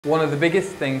One of the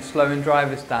biggest things slowing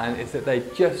drivers down is that they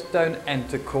just don't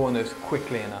enter corners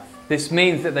quickly enough. This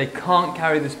means that they can't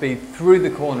carry the speed through the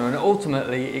corner and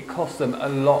ultimately it costs them a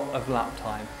lot of lap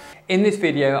time. In this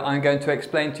video, I'm going to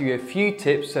explain to you a few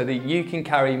tips so that you can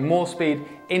carry more speed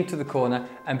into the corner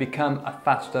and become a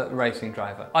faster racing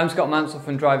driver. I'm Scott Mansell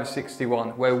from Driver 61,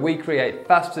 where we create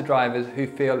faster drivers who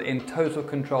feel in total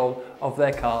control of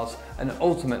their cars and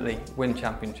ultimately win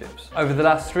championships. Over the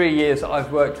last 3 years,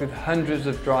 I've worked with hundreds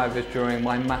of drivers during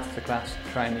my masterclass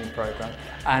training program,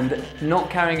 and not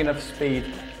carrying enough speed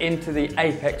into the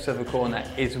apex of a corner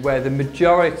is where the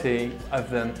majority of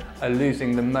them are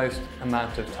losing the most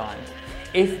amount of time.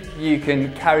 If you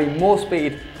can carry more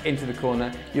speed into the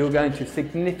corner, you're going to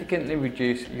significantly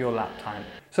reduce your lap time.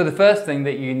 So the first thing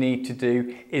that you need to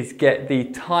do is get the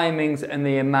timings and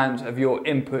the amount of your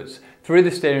inputs through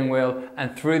the steering wheel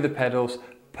and through the pedals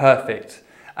perfect.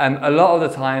 A lot of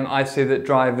the time I see that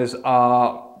drivers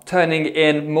are turning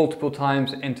in multiple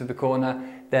times into the corner.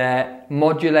 They're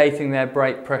modulating their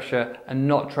brake pressure and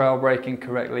not trail braking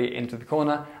correctly into the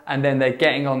corner, and then they're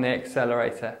getting on the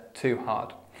accelerator too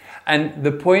hard. And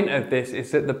the point of this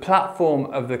is that the platform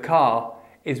of the car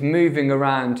is moving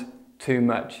around too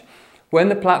much. When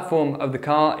the platform of the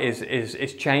car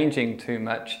is changing too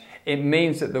much, it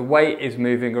means that the weight is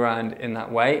moving around in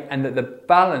that way and that the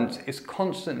balance is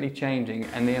constantly changing,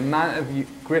 and the amount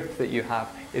of grip that you have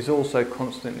is also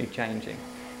constantly changing.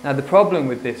 Now the problem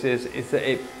with this is that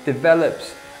it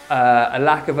develops a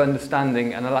lack of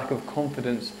understanding and a lack of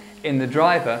confidence in the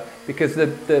driver, because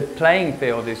the playing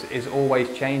field is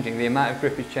always changing, the amount of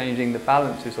grip is changing, the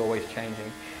balance is always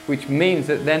changing, which means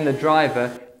that then the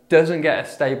driver doesn't get a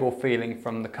stable feeling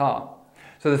from the car.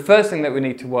 So the first thing that we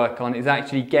need to work on is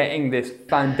actually getting this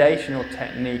foundational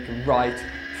technique right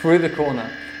through the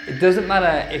corner. It doesn't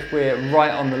matter if we're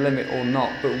right on the limit or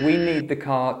not, but we need the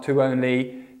car to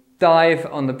only dive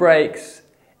on the brakes,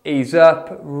 ease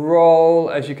up, roll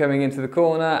as you're coming into the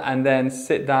corner, and then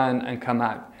sit down and come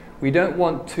out. We don't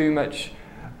want too much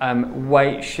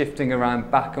weight shifting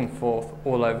around back and forth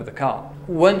all over the car.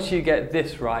 Once you get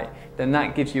this right, then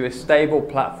that gives you a stable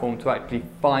platform to actually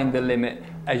find the limit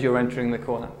as you're entering the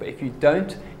corner. But if you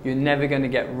don't, you're never going to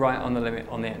get right on the limit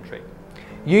on the entry.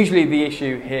 Usually the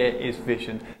issue here is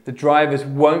vision. The drivers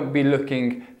won't be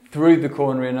looking through the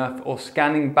corner enough or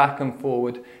scanning back and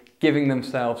forward, giving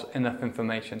themselves enough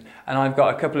information. And I've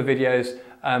got a couple of videos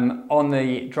on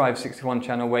the Drive 61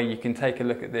 channel where you can take a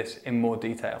look at this in more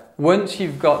detail. Once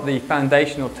you've got the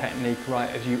foundational technique right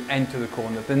as you enter the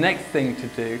corner, the next thing to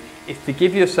do is to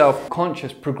give yourself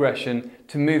conscious progression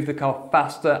to move the car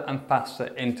faster and faster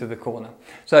into the corner.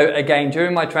 So again,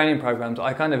 during my training programs,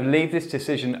 I kind of leave this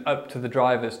decision up to the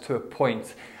drivers to a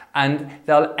point, and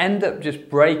they'll end up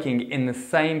just braking in the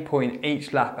same point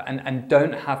each lap and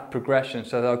don't have progression.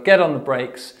 So they'll get on the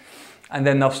brakes and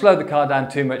then they'll slow the car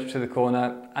down too much to the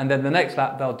corner, and then the next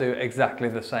lap they'll do exactly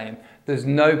the same. There's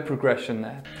no progression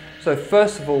there. So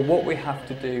first of all, what we have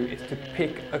to do is to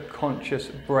pick a conscious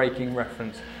braking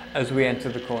reference as we enter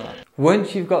the corner.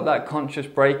 Once you've got that conscious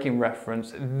braking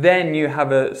reference, then you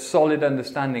have a solid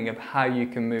understanding of how you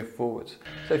can move forwards.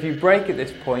 So if you brake at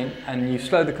this point and you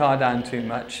slow the car down too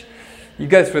much, you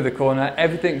go through the corner,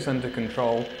 everything's under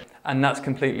control, and that's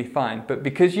completely fine. But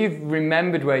because you've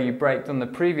remembered where you braked on the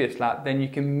previous lap, then you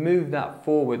can move that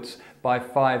forwards by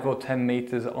 5 or 10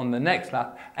 meters on the next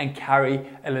lap and carry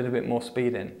a little bit more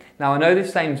speed in. Now I know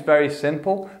this seems very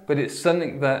simple, but it's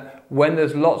something that when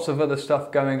there's lots of other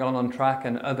stuff going on track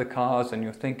and other cars and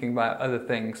you're thinking about other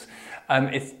things,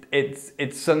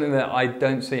 it's something that I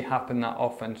don't see happen that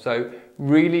often. So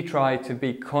really try to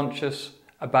be conscious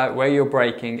about where you're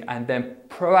braking and then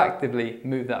proactively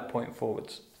move that point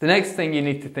forwards. The next thing you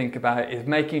need to think about is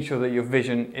making sure that your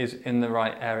vision is in the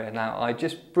right area. Now, I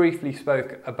just briefly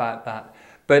spoke about that,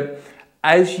 but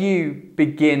as you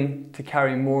begin to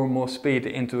carry more and more speed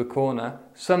into a corner,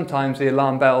 sometimes the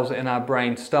alarm bells in our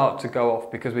brain start to go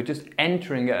off because we're just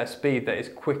entering at a speed that is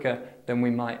quicker than we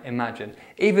might imagine,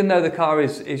 even though the car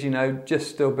is just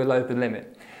still below the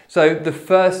limit. So the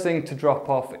first thing to drop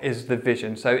off is the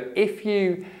vision. So if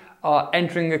you are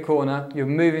entering a corner, you're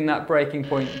moving that braking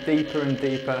point deeper and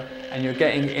deeper and you're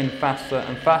getting in faster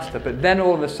and faster, but then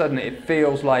all of a sudden it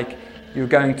feels like you're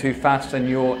going too fast and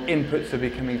your inputs are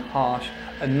becoming harsh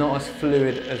and not as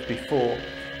fluid as before.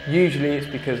 Usually it's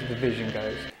because the vision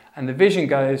goes. And the vision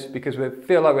goes because we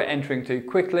feel like we're entering too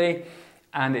quickly,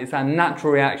 and it's our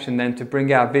natural reaction then to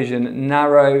bring our vision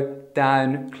narrow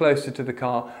down closer to the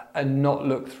car and not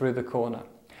look through the corner.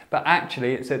 But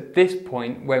actually it's at this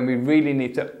point when we really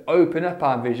need to open up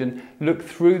our vision, look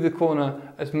through the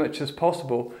corner as much as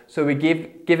possible, so we're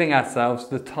giving ourselves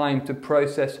the time to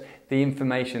process the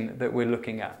information that we're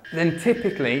looking at. Then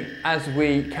typically, as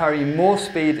we carry more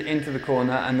speed into the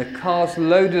corner and the car's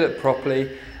loaded up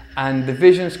properly and the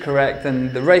vision's correct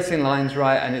and the racing line's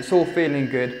right and it's all feeling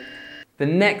good, the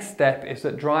next step is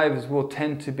that drivers will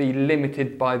tend to be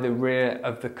limited by the rear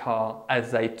of the car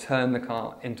as they turn the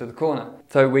car into the corner.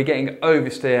 So we're getting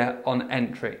oversteer on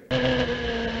entry.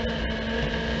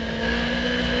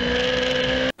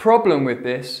 Problem with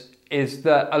this is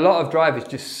that a lot of drivers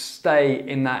just stay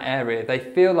in that area. They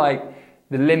feel like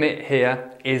the limit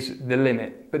here is the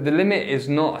limit, but the limit is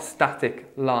not a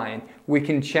static line. We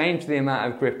can change the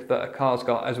amount of grip that a car's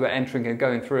got as we're entering and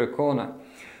going through a corner.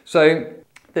 So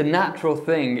the natural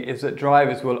thing is that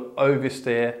drivers will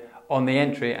oversteer on the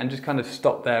entry and just kind of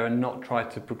stop there and not try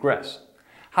to progress.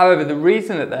 However, the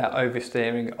reason that they're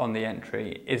oversteering on the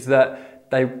entry is that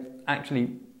they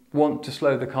actually want to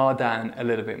slow the car down a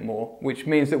little bit more, which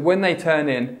means that when they turn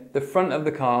in, the front of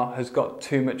the car has got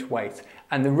too much weight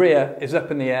and the rear is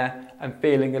up in the air and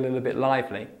feeling a little bit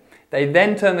lively. They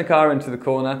then turn the car into the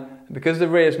corner, and because the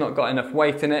rear's not got enough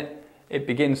weight in it, it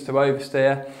begins to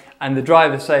oversteer, and the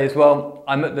driver says, well,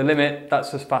 I'm at the limit,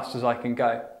 that's as fast as I can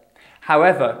go.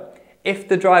 However, if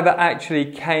the driver actually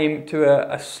came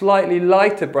to a slightly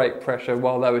lighter brake pressure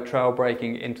while they were trail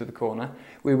braking into the corner,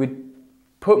 we would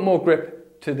put more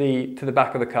grip to the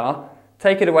back of the car,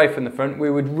 take it away from the front, we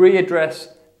would readdress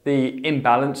the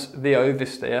imbalance, the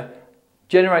oversteer,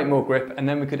 generate more grip, and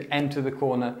then we could enter the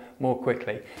corner more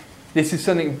quickly. This is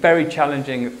something very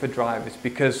challenging for drivers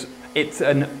because it's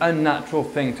an unnatural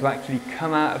thing to actually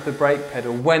come out of the brake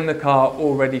pedal when the car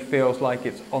already feels like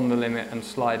it's on the limit and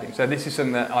sliding. So this is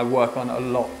something that I work on a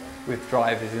lot with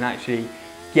drivers, and actually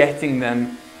getting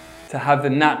them to have the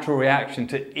natural reaction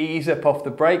to ease up off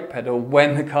the brake pedal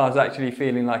when the car's actually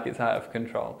feeling like it's out of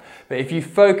control. But if you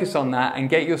focus on that and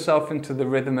get yourself into the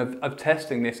rhythm of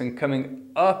testing this and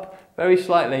coming up very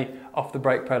slightly off the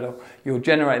brake pedal, you'll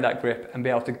generate that grip and be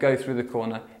able to go through the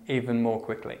corner even more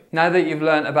quickly. Now that you've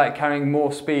learned about carrying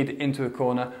more speed into a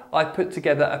corner, I put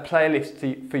together a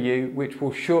playlist for you which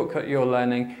will shortcut your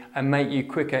learning and make you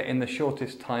quicker in the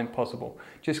shortest time possible.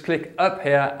 Just click up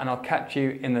here and I'll catch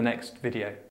you in the next video.